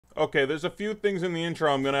Okay, there's a few things in the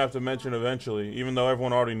intro I'm gonna have to mention eventually, even though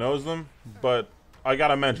everyone already knows them, but I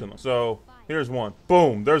gotta mention them. So, here's one.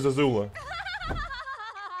 Boom, there's Azula.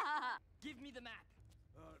 Give me the map.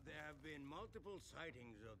 There have been multiple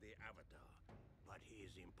sightings of the Avatar, but he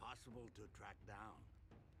is impossible to track down.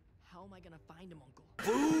 How am I gonna find him, Uncle?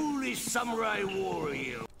 Foolish samurai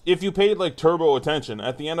warrior! If you paid like turbo attention,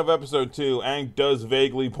 at the end of episode 2, Aang does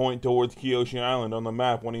vaguely point towards Kyoshi Island on the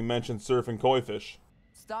map when he mentions surfing koi fish.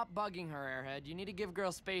 Stop bugging her, Airhead. You need to give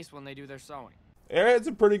girls space when they do their sewing. Airhead's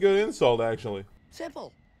a pretty good insult, actually.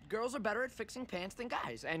 Simple. Girls are better at fixing pants than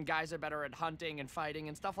guys, and guys are better at hunting and fighting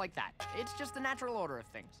and stuff like that. It's just the natural order of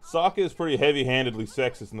things. Sokka is pretty heavy-handedly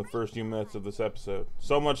sexist in the first few minutes of this episode.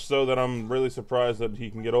 So much so that I'm really surprised that he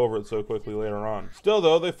can get over it so quickly later on. Still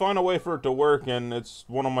though, they find a way for it to work, and it's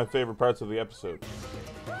one of my favorite parts of the episode.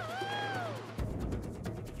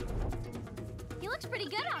 He looks pretty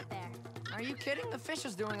good out there. Are you kidding? The fish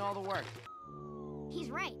is doing all the work. He's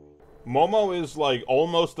right. Momo is like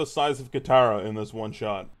almost the size of Katara in this one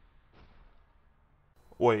shot.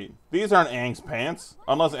 Wait, these aren't Aang's pants.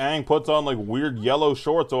 Unless Aang puts on like weird yellow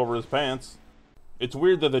shorts over his pants. It's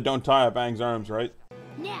weird that they don't tie up Aang's arms, right?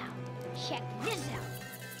 Now, check this out.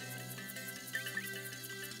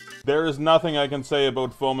 There is nothing I can say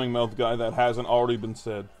about Foaming Mouth Guy that hasn't already been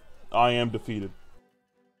said. I am defeated.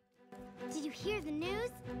 Did you hear the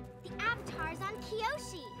news? The Avatar's on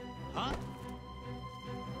Kyoshi. Huh?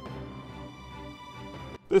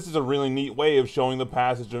 This is a really neat way of showing the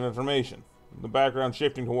passage of information. The background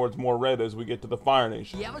shifting towards more red as we get to the Fire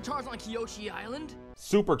Nation. The Avatar's on Kyoshi Island?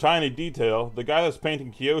 Super tiny detail, the guy that's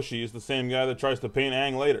painting Kyoshi is the same guy that tries to paint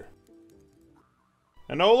Aang later.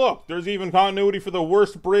 And oh look, there's even continuity for the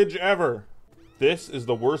worst bridge ever. This is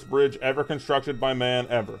the worst bridge ever constructed by man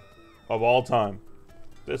ever. Of all time.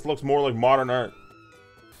 This looks more like modern art.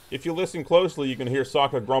 If you listen closely, you can hear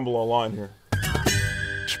Sokka grumble a line here.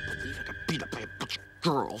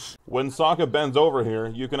 Girls. When Sokka bends over here,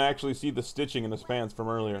 you can actually see the stitching in his pants from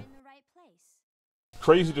earlier. In the right place.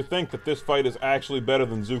 Crazy to think that this fight is actually better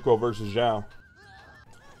than Zuko versus Zhao.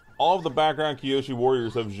 All of the background Kyoshi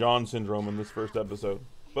warriors have Jean syndrome in this first episode,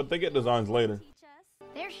 but they get designs later.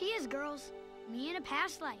 There she is, girls. Me in a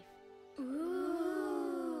past life.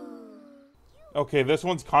 Ooh. Okay, this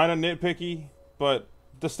one's kind of nitpicky, but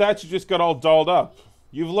the statue just got all dolled up.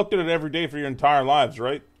 You've looked at it every day for your entire lives,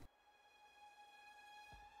 right?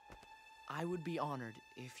 I would be honored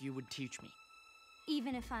if you would teach me.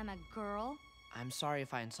 Even if I'm a girl? I'm sorry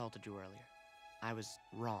if I insulted you earlier. I was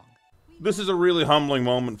wrong. This is a really humbling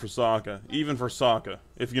moment for Sokka, even for Sokka,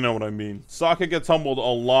 if you know what I mean. Sokka gets humbled a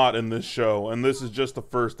lot in this show, and this is just the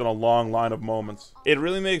first in a long line of moments. It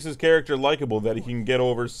really makes his character likable that he can get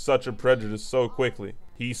over such a prejudice so quickly.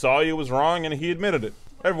 He saw he was wrong and he admitted it.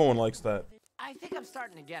 Everyone likes that. I think I'm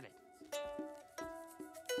starting to get it.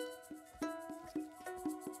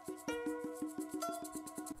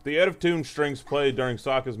 The out-of-tune strings played during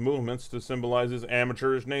Sokka's movements to symbolize his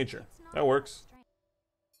amateurish nature. That works.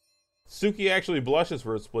 Suki actually blushes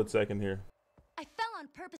for a split second here. I fell on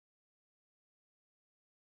purpose.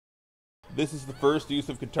 This is the first use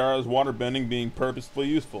of Katara's waterbending being purposefully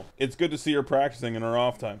useful. It's good to see her practicing in her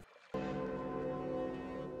off time.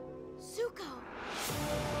 Zuko.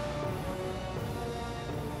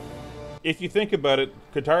 If you think about it,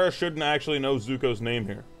 Katara shouldn't actually know Zuko's name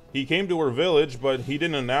here. He came to her village, but he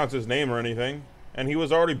didn't announce his name or anything, and he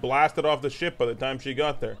was already blasted off the ship by the time she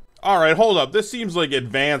got there. Alright, hold up, this seems like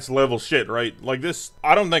advanced level shit, right? Like this,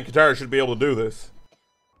 I don't think Katara should be able to do this.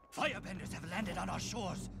 Firebenders have landed on our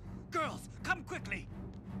shores. Girls, come quickly.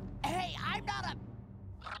 Hey, I'm not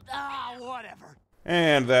a... whatever.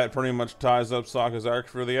 And that pretty much ties up Sokka's arc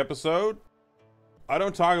for the episode. I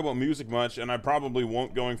don't talk about music much, and I probably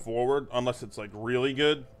won't going forward, unless it's like really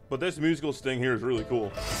good. But this musical sting here is really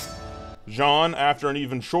cool. Jean, after an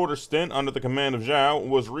even shorter stint under the command of Zhao,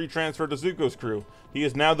 was retransferred to Zuko's crew. He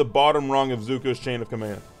is now the bottom rung of Zuko's chain of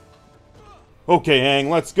command. Okay, Aang,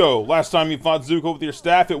 let's go. Last time you fought Zuko with your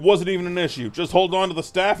staff, it wasn't even an issue. Just hold on to the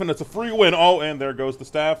staff and it's a free win. Oh, and there goes the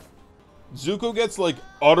staff. Zuko gets, like,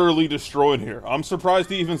 utterly destroyed here. I'm surprised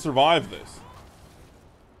he even survived this.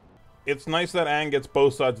 It's nice that Aang gets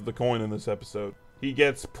both sides of the coin in this episode. He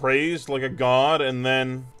gets praised like a god, and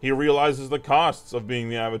then he realizes the costs of being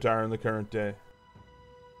the Avatar in the current day.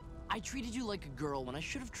 I treated you like a girl when I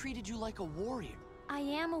should have treated you like a warrior. I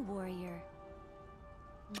am a warrior.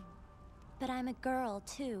 But I'm a girl,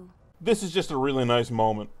 too. This is just a really nice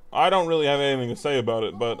moment. I don't really have anything to say about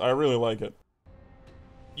it, but I really like it.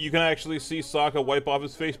 You can actually see Sokka wipe off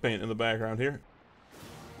his face paint in the background here.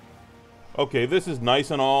 Okay, this is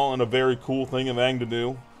nice and all, and a very cool thing of Aang to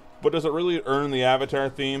do. But does it really earn the Avatar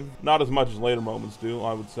theme? Not as much as later moments do,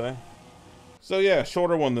 I would say. So yeah,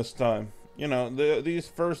 shorter one this time. You know, these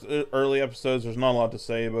first early episodes, there's not a lot to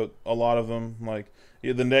say about a lot of them. Like,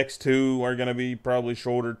 yeah, the next two are going to be probably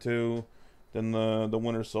shorter too. Then the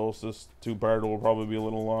Winter Solstice two-parter will probably be a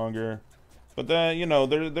little longer. But then, you know,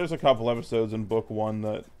 there's a couple episodes in book one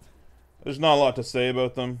that there's not a lot to say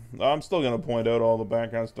about them. I'm still going to point out all the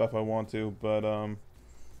background stuff I want to, but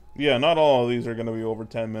yeah, not all of these are going to be over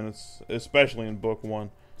 10 minutes, especially in book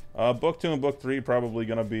one. Book two and book three probably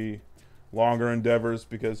going to be longer endeavors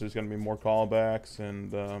because there's going to be more callbacks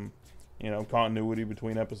and, you know, continuity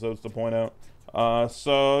between episodes to point out.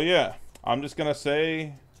 So, yeah, I'm just going to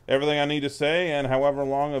say everything I need to say, and however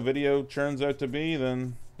long a video turns out to be,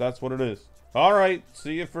 then that's what it is. Alright,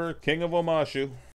 see you for King of Omashu.